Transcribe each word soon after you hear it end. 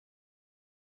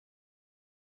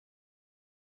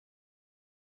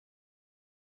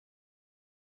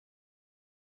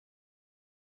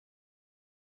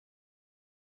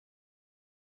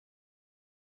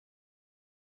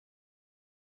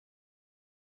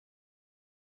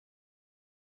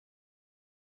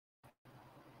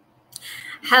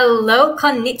Hello,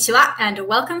 konnichiwa, and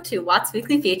welcome to WOTS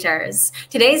Weekly Features.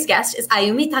 Today's guest is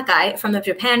Ayumi Takai from the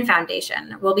Japan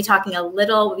Foundation. We'll be taking a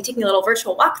little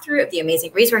virtual walkthrough of the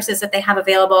amazing resources that they have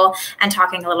available and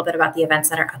talking a little bit about the events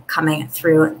that are upcoming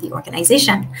through the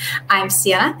organization. I'm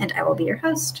Sienna, and I will be your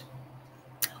host.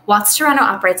 WOTS Toronto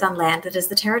operates on land that is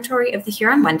the territory of the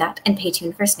Huron-Wendat and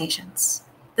Petun First Nations,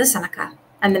 the Seneca,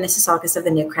 and the Mississaugas of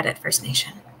the New Credit First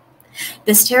Nation.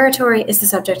 This territory is the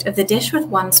subject of the Dish with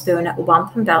One Spoon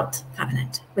Wampum Belt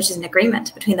Covenant, which is an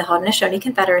agreement between the Haudenosaunee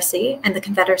Confederacy and the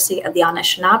Confederacy of the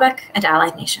Anishinaabeg and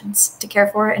Allied Nations to care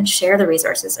for and share the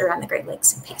resources around the Great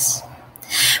Lakes in peace.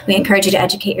 We encourage you to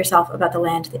educate yourself about the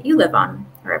land that you live on,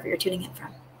 wherever you're tuning in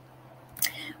from.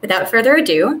 Without further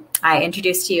ado, I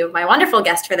introduce to you my wonderful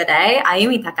guest for the day,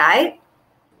 Ayumi Takai.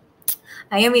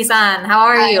 Ayumi-san, how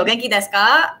are you? Genki desu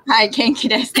ka? Hi, genki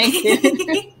desu. Thank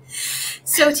you.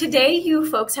 So today you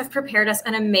folks have prepared us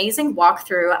an amazing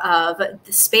walkthrough of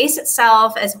the space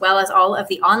itself, as well as all of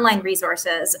the online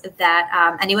resources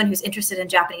that anyone who's interested in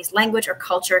Japanese language or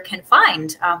culture can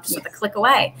find just with a click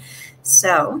away.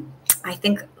 So I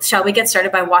think, shall we get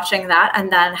started by watching that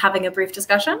and then having a brief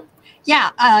discussion?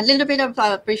 Yeah, a little bit of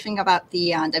a briefing about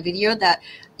the video that,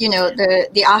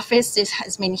 the office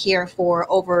has been here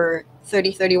for over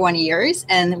 31 years,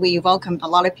 and we welcomed a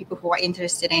lot of people who are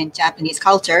interested in Japanese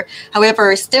culture.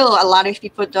 However, still a lot of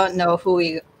people don't know who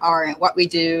we are and what we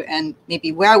do and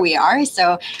maybe where we are.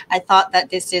 So I thought that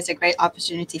this is a great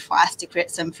opportunity for us to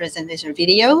create some presentation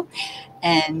video.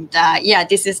 And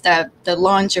this is the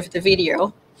launch of the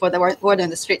video for the Word on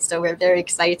the Street, so we're very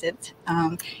excited.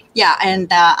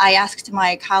 I asked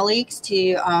my colleagues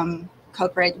to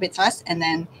cooperate with us, and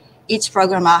then each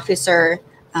program officer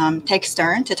takes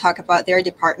turn to talk about their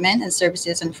department and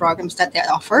services and programs that they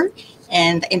offer.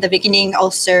 And in the beginning,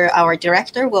 also our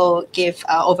director will give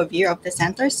an overview of the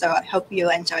center. So I hope you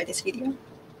enjoy this video.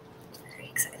 Very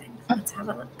exciting. Let's have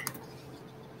a look.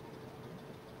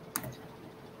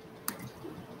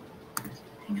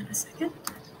 Hang on a second.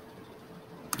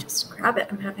 Just grab it.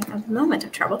 I'm having a moment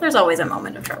of trouble. There's always a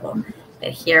moment of trouble.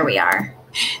 But here we are.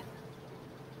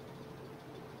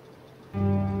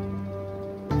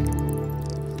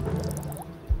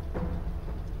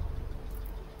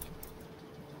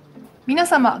 皆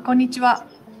様、こんにちは.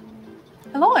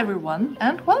 Hello everyone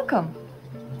and welcome.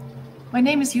 My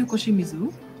name is Yuko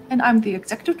Shimizu and I'm the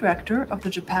Executive Director of the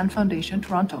Japan Foundation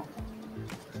Toronto.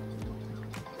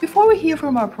 Before we hear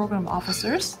from our program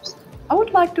officers, I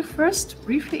would like to first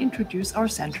briefly introduce our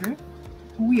center,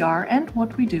 who we are and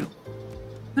what we do.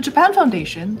 The Japan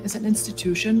Foundation is an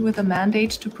institution with a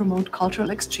mandate to promote cultural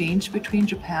exchange between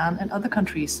Japan and other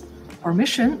countries. Our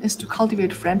mission is to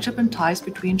cultivate friendship and ties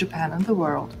between Japan and the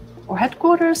world. Our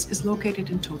headquarters is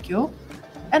located in Tokyo,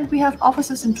 and we have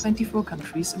offices in 24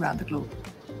 countries around the globe.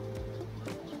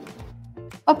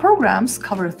 Our programs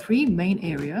cover three main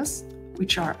areas,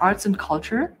 which are arts and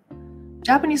culture,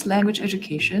 Japanese language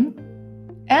education,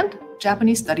 and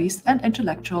Japanese studies and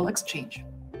intellectual exchange.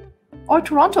 Our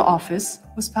Toronto office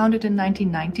was founded in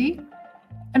 1990,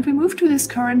 and we moved to this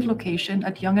current location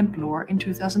at Yonge and Bloor in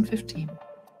 2015.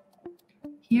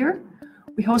 Here,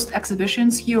 we host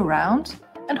exhibitions year-round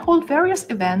and hold various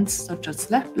events such as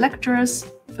lectures,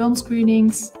 film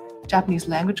screenings, Japanese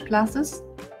language classes,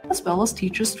 as well as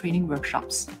teachers' training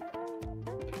workshops.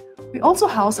 We also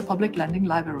house a public lending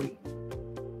library.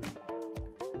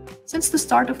 Since the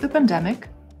start of the pandemic,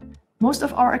 most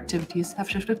of our activities have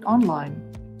shifted online.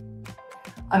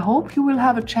 I hope you will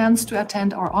have a chance to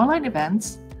attend our online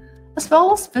events, as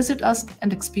well as visit us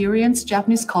and experience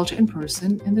Japanese culture in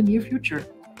person in the near future.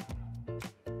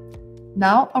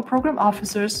 Now, our program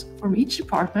officers from each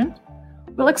department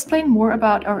will explain more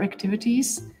about our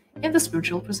activities in this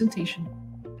virtual presentation.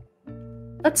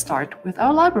 Let's start with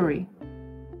our library.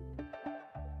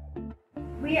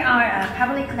 We are a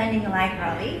public lending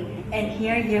library, and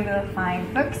here you will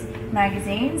find books,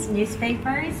 magazines,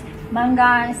 newspapers,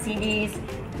 manga, CDs,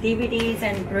 DVDs,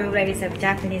 and Blu-rays of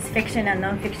Japanese fiction and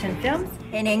non-fiction films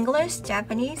in English,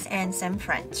 Japanese, and some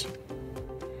French.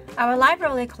 Our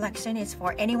library collection is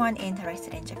for anyone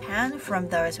interested in Japan, from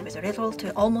those with little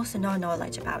to almost no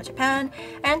knowledge about Japan,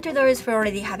 and to those who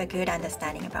already have a good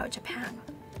understanding about Japan.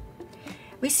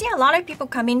 We see a lot of people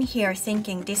come in here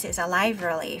thinking this is a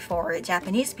library for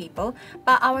Japanese people,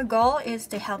 but our goal is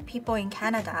to help people in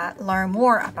Canada learn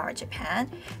more about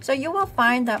Japan, so you will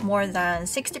find that more than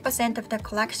 60% of the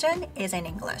collection is in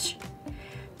English.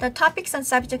 The topics and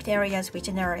subject areas we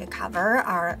generally cover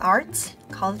are arts,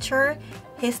 culture,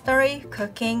 history,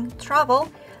 cooking, travel,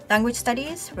 language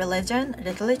studies, religion,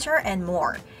 literature, and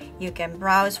more. You can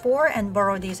browse for and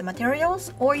borrow these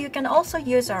materials, or you can also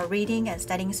use our reading and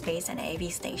studying space and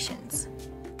AV stations.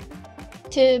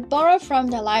 To borrow from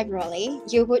the library,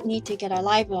 you would need to get a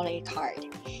library card.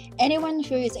 Anyone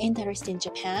who is interested in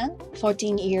Japan,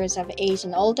 14 years of age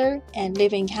and older, and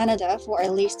live in Canada for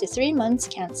at least 3 months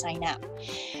can sign up.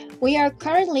 We are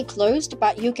currently closed,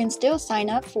 but you can still sign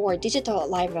up for a digital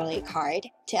library card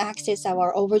to access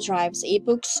our Overdrive's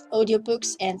ebooks,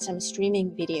 audiobooks, and some streaming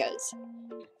videos.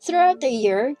 Throughout the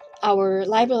year, our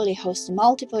library hosts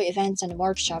multiple events and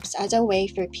workshops as a way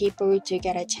for people to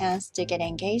get a chance to get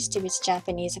engaged with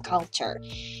Japanese culture.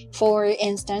 For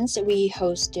instance, we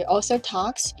host author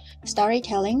talks,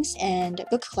 storytellings, and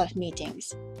book club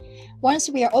meetings. Once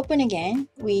we are open again,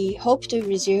 we hope to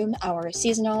resume our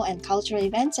seasonal and cultural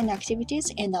events and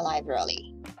activities in the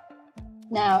library.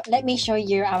 Now, let me show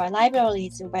you our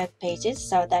library's web pages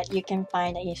so that you can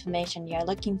find the information you're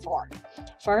looking for.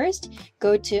 First,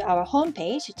 go to our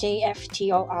homepage,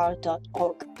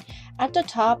 JFTOR.org. At the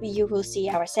top, you will see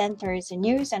our center's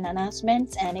news and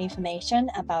announcements and information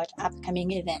about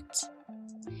upcoming events.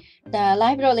 The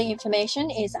library information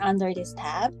is under this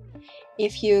tab.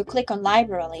 If you click on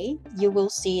Library, you will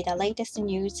see the latest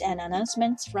news and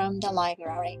announcements from the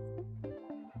library.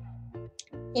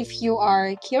 If you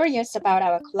are curious about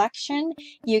our collection,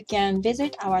 you can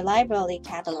visit our library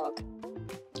catalog.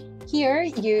 Here,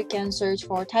 you can search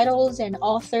for titles and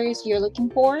authors you're looking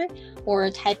for, or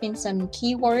type in some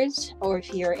keywords or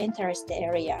your interest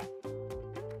area.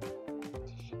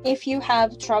 If you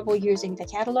have trouble using the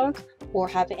catalog or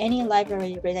have any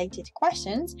library-related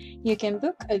questions, you can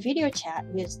book a video chat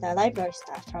with the library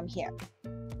staff from here.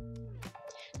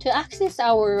 To access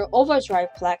our Overdrive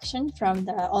collection from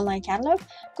the online catalog,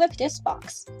 click this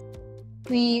box.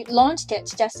 We launched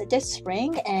it just this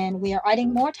spring, and we are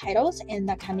adding more titles in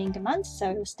the coming months,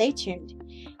 so stay tuned.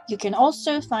 You can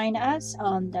also find us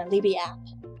on the Libby app.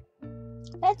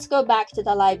 Let's go back to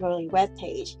the library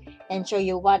webpage and show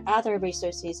you what other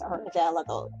resources are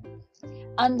available.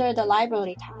 Under the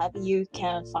library tab, you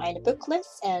can find book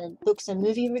lists and books and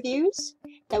movie reviews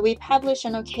that we publish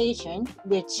on occasion,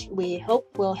 which we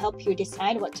hope will help you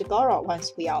decide what to borrow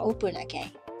once we are open again.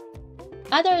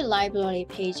 Other library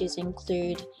pages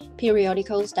include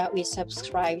periodicals that we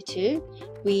subscribe to.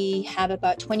 We have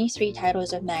about 23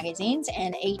 titles of magazines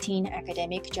and 18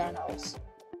 academic journals.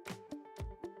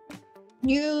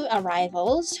 New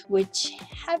arrivals, which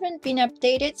haven't been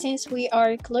updated since we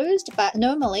are closed, but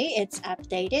normally it's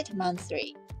updated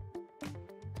monthly.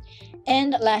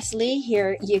 And lastly,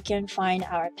 here you can find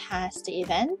our past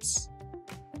events.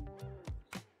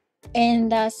 In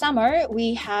the summer,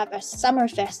 we have a summer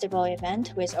festival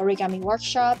event with origami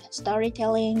workshop,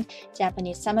 storytelling,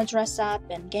 Japanese summer dress-up,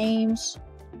 and games.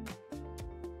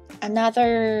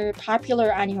 Another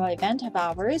popular annual event of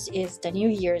ours is the New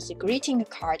Year's greeting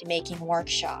card making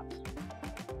workshop.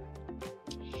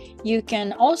 You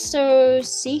can also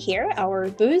see here our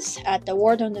booth at the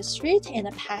Word on the Street in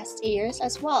the past years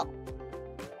as well.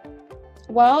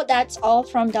 Well, that's all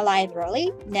from the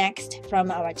library. Next, from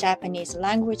our Japanese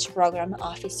language program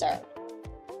officer.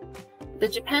 The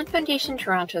Japan Foundation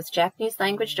Toronto's Japanese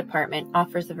Language Department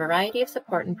offers a variety of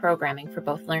support and programming for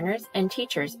both learners and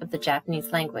teachers of the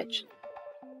Japanese language.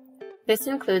 This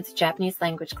includes Japanese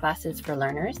language classes for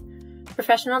learners,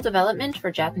 professional development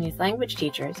for Japanese language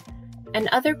teachers, and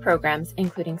other programs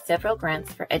including several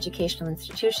grants for educational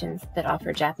institutions that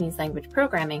offer Japanese language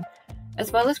programming,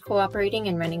 as well as cooperating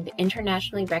and running the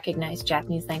internationally recognized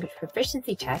Japanese language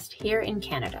proficiency test here in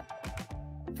Canada.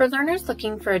 For learners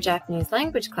looking for a Japanese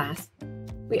language class,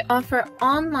 we offer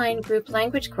online group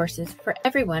language courses for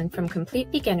everyone from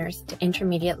complete beginners to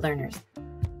intermediate learners.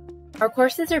 Our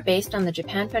courses are based on the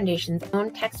Japan Foundation's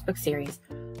own textbook series,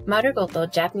 Marugoto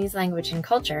Japanese Language and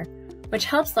Culture, which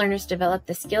helps learners develop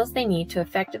the skills they need to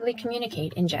effectively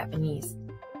communicate in Japanese.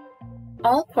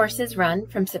 All courses run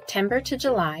from September to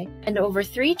July, and over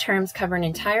 3 terms cover an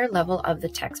entire level of the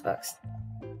textbooks.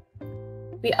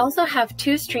 We also have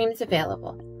 2 streams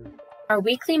available. Our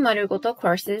weekly Marugoto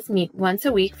courses meet once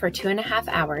a week for 2.5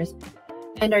 hours,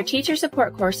 and our teacher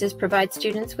support courses provide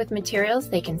students with materials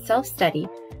they can self-study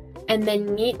and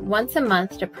then meet once a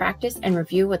month to practice and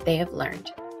review what they have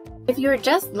learned. If you are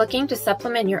just looking to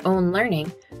supplement your own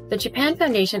learning, the Japan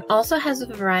Foundation also has a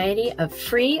variety of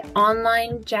free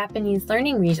online Japanese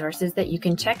learning resources that you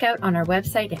can check out on our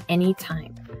website at any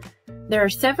time. There are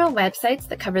several websites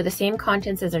that cover the same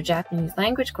contents as our Japanese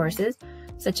language courses,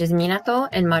 such as Minato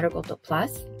and Marugoto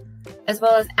Plus, as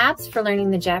well as apps for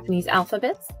learning the Japanese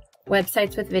alphabets,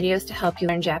 websites with videos to help you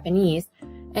learn Japanese,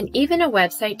 and even a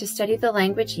website to study the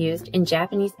language used in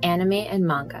Japanese anime and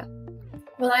manga.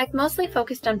 While I've mostly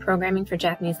focused on programming for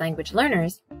Japanese language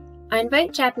learners, I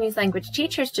invite Japanese language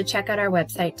teachers to check out our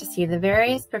website to see the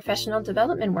various professional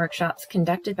development workshops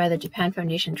conducted by the Japan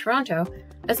Foundation Toronto,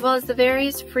 as well as the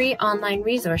various free online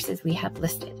resources we have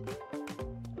listed.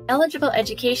 Eligible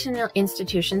educational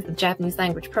institutions with Japanese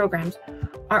language programs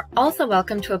are also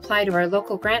welcome to apply to our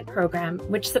local grant program,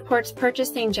 which supports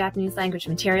purchasing Japanese language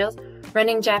materials,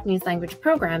 running Japanese language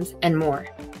programs, and more.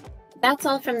 That's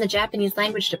all from the Japanese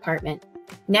Language Department.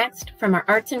 Next, from our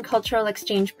Arts and Cultural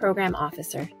Exchange Program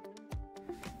Officer.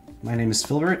 My name is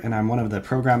Filbert, and I'm one of the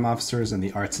program officers in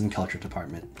the Arts and Culture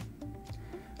Department.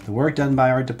 The work done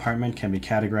by our department can be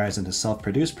categorized into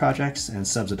self-produced projects and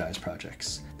subsidized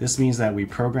projects. This means that we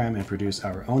program and produce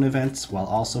our own events while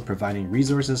also providing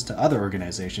resources to other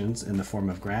organizations in the form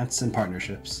of grants and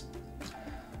partnerships.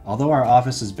 Although our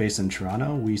office is based in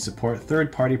Toronto, we support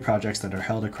third-party projects that are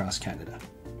held across Canada.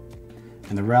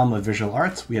 In the realm of visual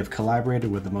arts, we have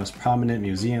collaborated with the most prominent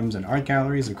museums and art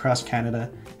galleries across Canada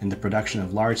in the production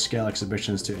of large-scale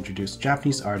exhibitions to introduce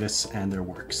Japanese artists and their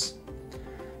works.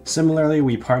 Similarly,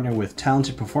 we partner with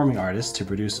talented performing artists to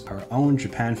produce our own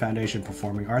Japan Foundation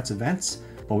Performing Arts events,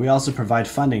 but we also provide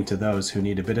funding to those who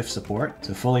need a bit of support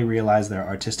to fully realize their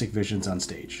artistic visions on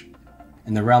stage.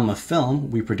 In the realm of film,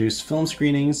 we produce film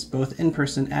screenings both in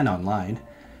person and online.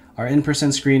 Our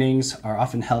in-person screenings are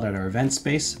often held at our event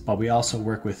space, but we also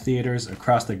work with theaters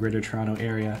across the Greater Toronto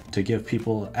area to give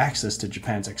people access to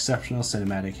Japan's exceptional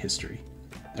cinematic history.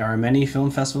 There are many film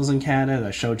festivals in Canada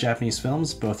that show Japanese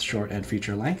films, both short and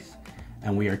feature length,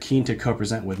 and we are keen to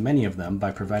co-present with many of them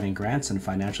by providing grants and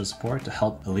financial support to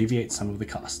help alleviate some of the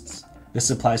costs. This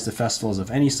applies to festivals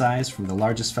of any size, from the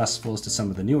largest festivals to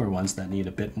some of the newer ones that need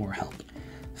a bit more help.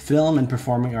 Film and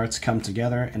performing arts come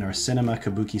together in our Cinema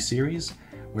Kabuki series,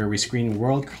 where we screen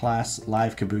world-class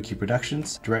live kabuki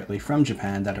productions directly from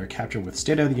Japan that are captured with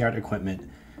state-of-the-art equipment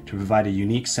to provide a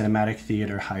unique cinematic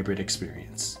theater hybrid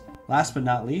experience. Last but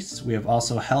not least, we have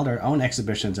also held our own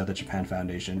exhibitions at the Japan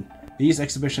Foundation. These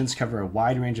exhibitions cover a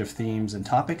wide range of themes and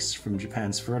topics from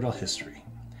Japan's fertile history.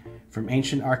 From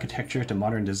ancient architecture to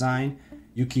modern design,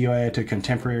 ukiyo-e to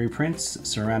contemporary prints,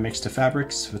 ceramics to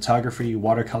fabrics, photography,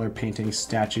 watercolor paintings,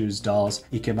 statues, dolls,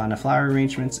 ikebana flower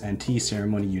arrangements, and tea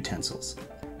ceremony utensils.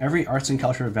 Every arts and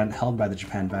culture event held by the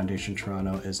Japan Foundation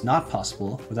Toronto is not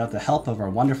possible without the help of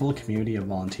our wonderful community of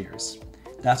volunteers.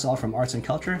 That's all from Arts and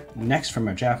Culture. Next, from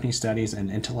our Japanese Studies and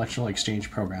Intellectual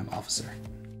Exchange Program Officer.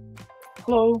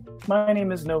 Hello, my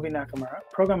name is Nobi Nakamura,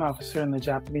 Program Officer in the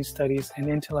Japanese Studies and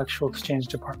Intellectual Exchange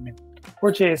Department,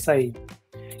 or JSIE.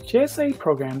 JSIE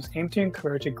programs aim to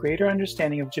encourage a greater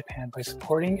understanding of Japan by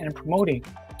supporting and promoting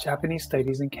Japanese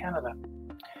studies in Canada.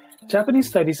 Japanese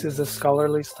studies is a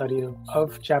scholarly study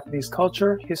of Japanese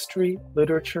culture, history,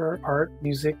 literature, art,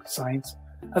 music, science,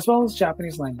 as well as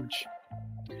Japanese language.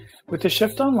 With the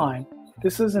shift online,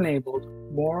 this has enabled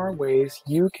more ways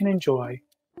you can enjoy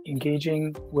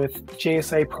engaging with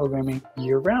JSIE programming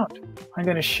year-round. I'm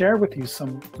going to share with you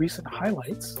some recent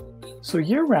highlights. So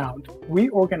year-round, we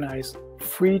organize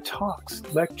free talks,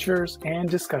 lectures, and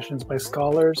discussions by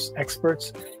scholars,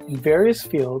 experts in various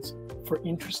fields for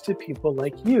interested people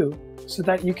like you, so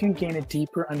that you can gain a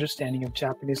deeper understanding of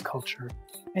Japanese culture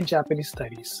and Japanese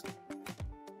studies.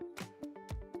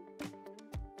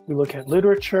 We look at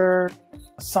literature,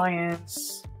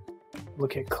 science,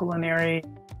 look at culinary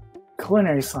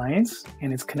science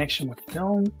and its connection with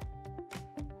film,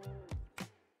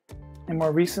 and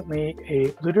more recently,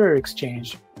 a literary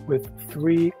exchange with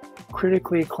 3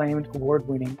 critically acclaimed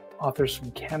award-winning authors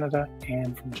from Canada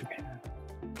and from Japan.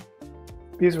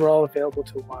 These were all available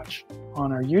to watch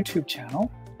on our YouTube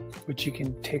channel, which you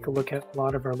can take a look at a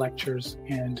lot of our lectures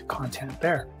and content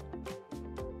there.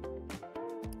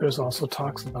 There's also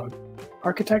talks about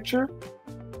architecture,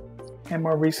 and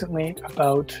more recently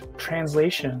about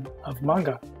translation of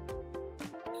manga.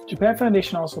 Japan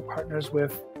Foundation also partners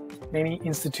with many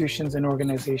institutions and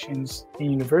organizations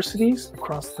and universities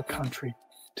across the country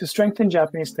to strengthen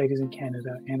Japanese studies in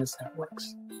Canada and its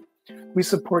networks. We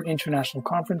support international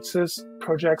conferences,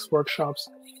 projects, workshops,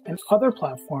 and other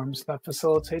platforms that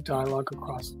facilitate dialogue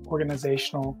across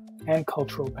organizational and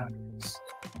cultural boundaries.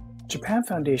 Japan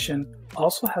Foundation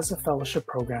also has a fellowship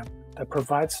program that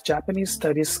provides Japanese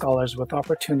studies scholars with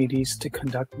opportunities to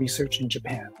conduct research in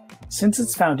Japan. Since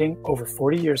its founding over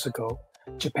 40 years ago,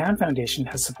 Japan Foundation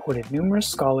has supported numerous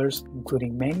scholars,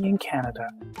 including many in Canada,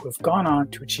 who have gone on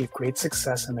to achieve great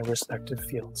success in their respective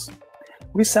fields.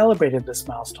 We celebrated this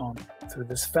milestone through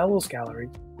this Fellows Gallery,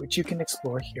 which you can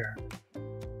explore here.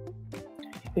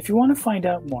 If you want to find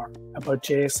out more about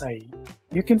JSIE,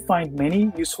 you can find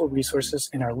many useful resources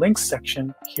in our links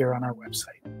section here on our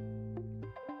website.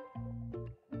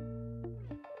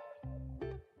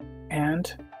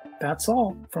 And that's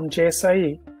all from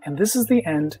JSIE. And this is the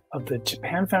end of the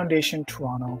Japan Foundation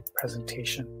Toronto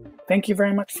presentation. Thank you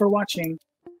very much for watching.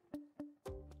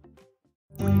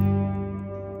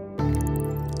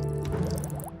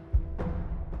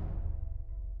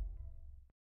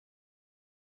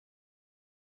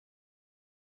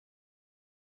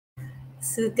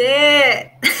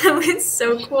 That was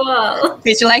so cool.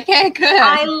 Did you like it? Good.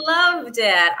 I loved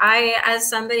it. As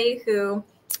somebody who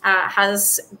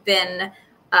has been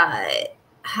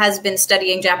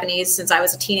studying Japanese since I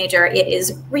was a teenager, it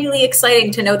is really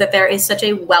exciting to know that there is such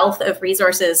a wealth of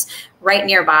resources right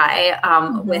nearby.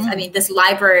 This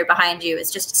library behind you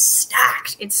is just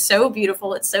stacked. It's so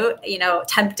beautiful. It's so,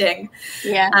 tempting.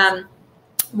 Yeah.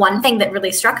 One thing that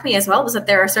really struck me as well was that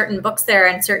there are certain books there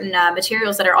and certain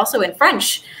materials that are also in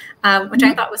French, which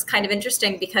I thought was kind of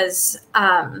interesting because,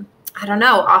 I don't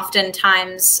know,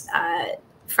 oftentimes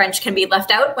French can be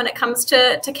left out when it comes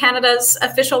to Canada's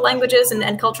official languages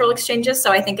and cultural exchanges.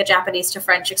 So I think a Japanese to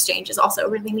French exchange is also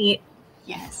really neat.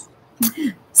 Yes.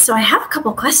 So I have a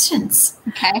couple questions.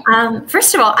 Okay.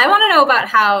 First of all, I want to know about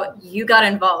how you got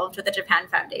involved with the Japan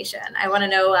Foundation. I want to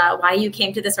know why you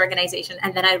came to this organization.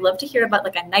 And then I'd love to hear about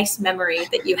like a nice memory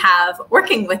that you have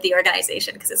working with the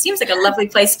organization, because it seems like a lovely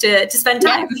place to spend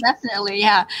time. Yes, definitely.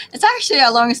 Yeah. It's actually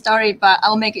a long story, but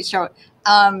I'll make it short.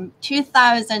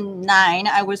 2009,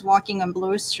 I was walking on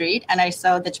Bloor Street and I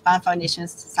saw the Japan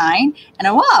Foundation's sign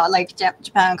and wow, like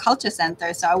Japan Culture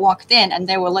Center. So I walked in and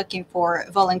they were looking for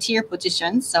volunteer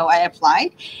positions. So I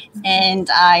applied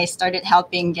and I started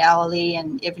helping gallery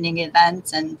and evening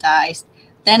events. And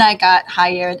then I got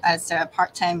hired as a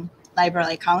part-time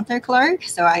library counter clerk.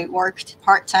 So I worked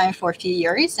part-time for a few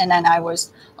years and then I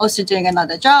was also doing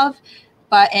another job.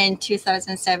 But in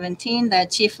 2017, the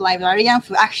chief librarian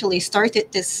who actually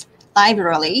started this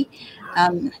library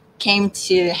came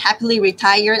to happily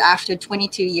retire after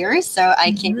 22 years. So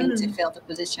I came in to fill the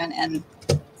position, and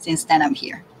since then I'm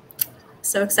here.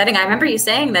 So exciting. I remember you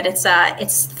saying that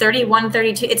it's 31,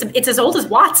 32. It's as old as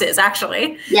WOTS is,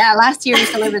 actually. Yeah, last year we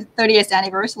celebrated 30th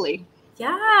anniversary.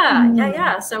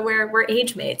 Yeah. So we're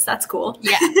age mates. That's cool.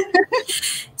 Yeah.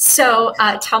 So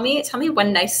tell me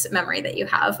one nice memory that you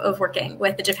have of working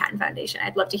with the Japan Foundation.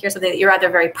 I'd love to hear something that you're either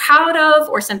very proud of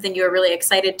or something you were really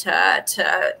excited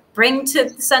to bring to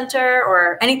the center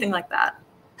or anything like that.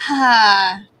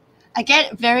 I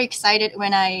get very excited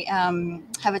when I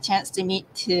have a chance to meet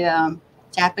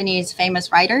Japanese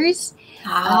famous writers.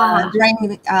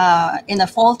 During in the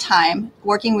fall time,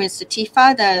 working with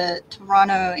TIFA, the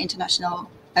Toronto International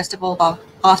Festival of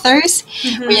Authors,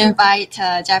 we invite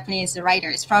Japanese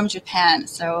writers from Japan.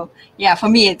 So yeah, for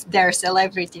me, it's their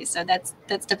celebrity. So that's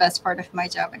the best part of my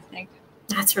job, I think.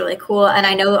 That's really cool. And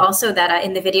I know also that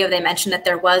in the video they mentioned that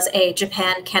there was a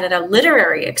Japan-Canada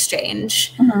literary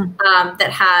exchange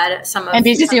that had some of... And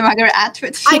did you see Margaret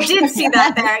Atwood? I did see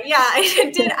that there. Yeah,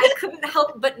 I did. I couldn't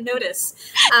help but notice.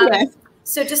 Yes.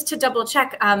 So just to double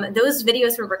check, those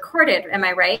videos were recorded, am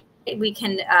I right? We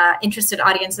can, interested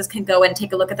audiences can go and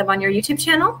take a look at them on your YouTube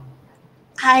channel?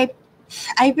 I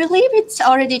believe it's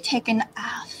already taken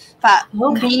off, but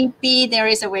maybe there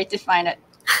is a way to find it.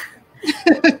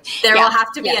 There will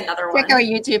have to be another one. Check our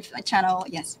YouTube channel,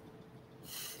 yes.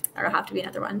 There will have to be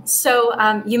another one.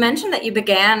 So you mentioned that you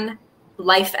began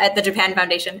life at the Japan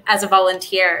Foundation as a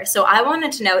volunteer. So I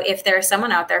wanted to know if there's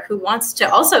someone out there who wants to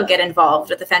also get involved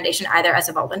with the foundation, either as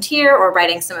a volunteer or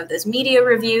writing some of those media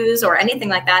reviews or anything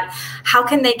like that. How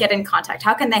can they get in contact?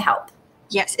 How can they help?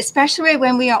 Yes, especially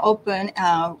when we are open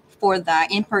for the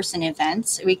in-person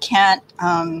events. We can't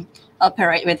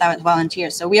operate without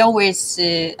volunteers. So we always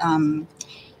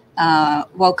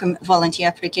welcome volunteer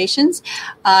applications.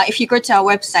 If you go to our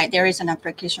website, there is an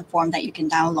application form that you can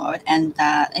download and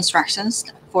instructions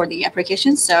for the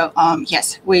application. So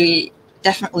yes, we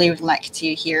definitely would like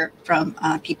to hear from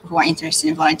people who are interested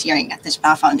in volunteering at the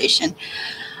Japan Foundation.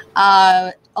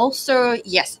 Also,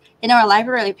 yes, in our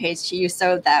library page, you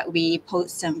saw that we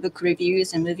post some book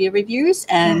reviews and movie reviews,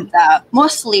 and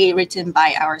mostly written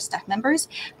by our staff members.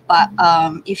 But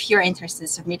if you're interested to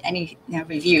submit any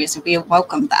reviews, we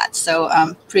welcome that. So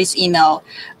please email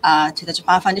to the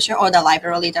Japan Foundation or the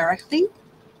library directly,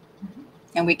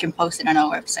 and we can post it on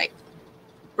our website.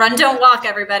 Run, don't walk,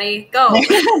 everybody. Go.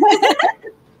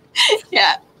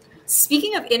 Yeah.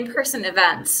 Speaking of in-person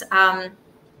events,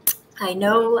 I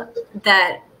know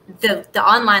that the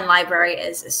online library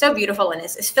is so beautiful and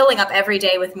is filling up every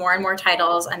day with more and more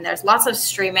titles, and there's lots of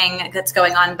streaming that's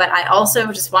going on. But I also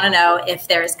just want to know if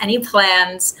there's any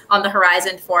plans on the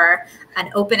horizon for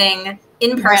an opening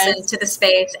in person Yes. to the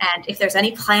space, and if there's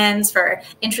any plans for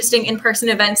interesting in-person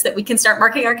events that we can start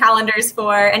marking our calendars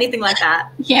for, anything like that.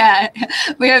 Yeah,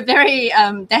 we are very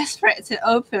desperate to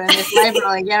open this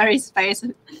library gallery space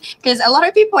because a lot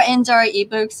of people enjoy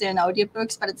ebooks and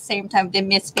audiobooks, but at the same time they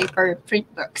miss paper print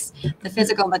books, the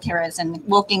physical materials, and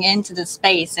walking into the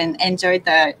space and enjoy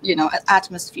the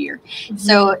atmosphere.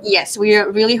 So yes, we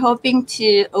are really hoping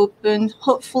to open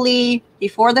hopefully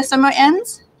before the summer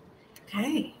ends.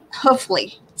 Okay.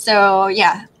 Hopefully. So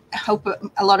yeah, I hope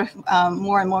a lot of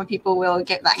more and more people will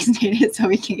get vaccinated so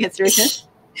we can get through this.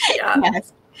 Yeah.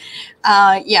 Yes.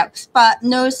 Yeah, but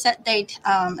no set date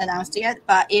announced yet.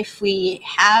 But if we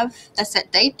have a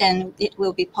set date, then it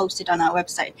will be posted on our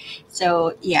website.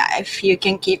 So yeah, if you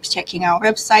can keep checking our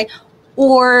website,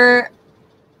 or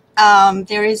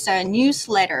there is a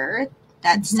newsletter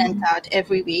that's sent out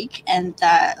every week, and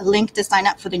the link to sign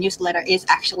up for the newsletter is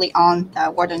actually on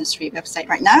the Word on the Street website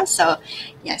right now. So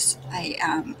yes, I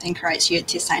encourage you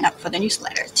to sign up for the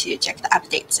newsletter to check the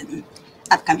updates and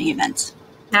upcoming events.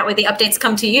 That way the updates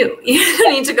come to you. You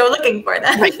don't need to go looking for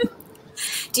them. Right.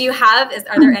 Do you have,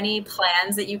 are there any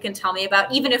plans that you can tell me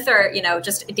about, even if they're,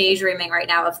 just daydreaming right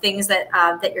now, of things that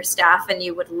that your staff and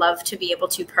you would love to be able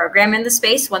to program in the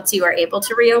space once you are able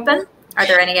to reopen? Are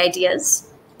there any ideas?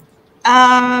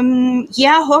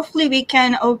 Yeah, hopefully we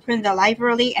can open the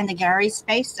library and the gallery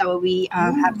space, so we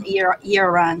have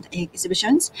year-round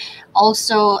exhibitions.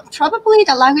 Also, probably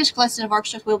the language classes and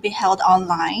workshops will be held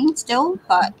online still,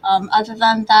 but other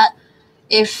than that,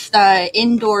 if the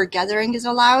indoor gathering is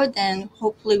allowed, then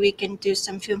hopefully we can do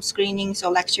some film screenings or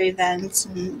lecture events.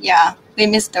 And yeah, we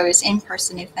miss those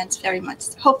in-person events very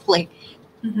much. Hopefully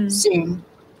soon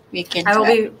we can. I will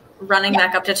be running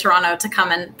back up to Toronto to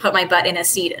come and put my butt in a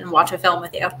seat and watch a film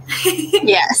with you.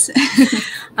 Yes.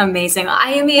 Amazing.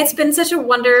 Ayumi, it's been such a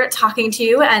wonder talking to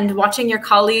you and watching your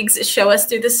colleagues show us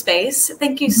through the space.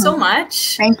 Thank you so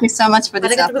much. Thank you so much for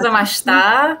this opportunity.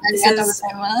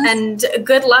 And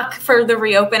good luck for the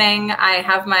reopening.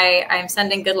 I'm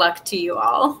sending good luck to you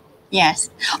all.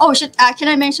 Yes. Oh, can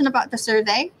I mention about the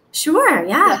survey? Sure,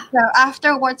 yeah. So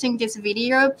after watching this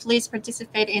video, please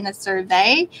participate in a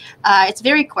survey. It's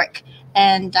very quick,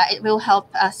 and it will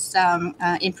help us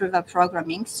improve our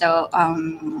programming. So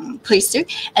please do.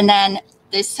 And then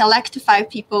the select 5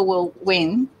 people will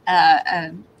win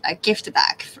a gift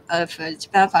bag of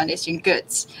Japan Foundation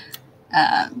goods.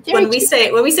 When we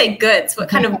say goods, what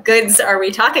kind of goods are we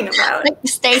talking about? Like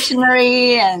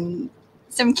stationery and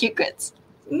some cute goods.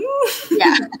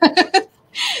 Yeah.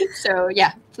 So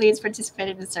yeah, please participate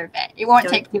in the survey. It won't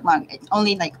take too long. It's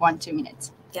only like 1-2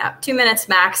 minutes. Yeah, 2 minutes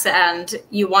max, and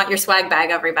you want your swag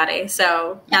bag, everybody.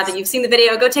 So now that you've seen the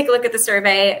video, go take a look at the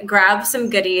survey, grab some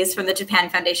goodies from the Japan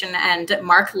Foundation, and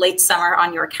mark late summer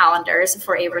on your calendars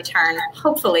for a return,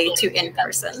 hopefully, to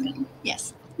in-person.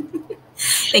 Yes.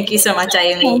 Thank you so much,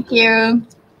 Ayumi. Thank you.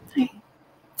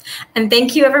 And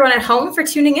thank you everyone at home for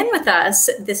tuning in with us.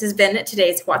 This has been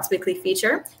today's WOTS Weekly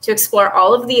Feature. To explore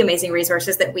all of the amazing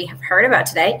resources that we have heard about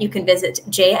today, you can visit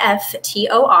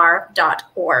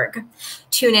JFTOR.org.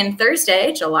 Tune in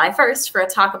Thursday, July 1st for a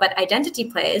talk about identity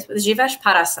plays with Jivesh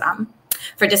Parasram.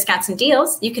 For discounts and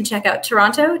deals, you can check out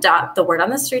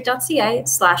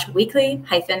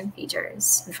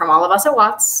toronto.thewordonthestreet.ca/weekly-features. And from all of us at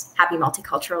WOTS, happy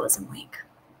Multiculturalism Week.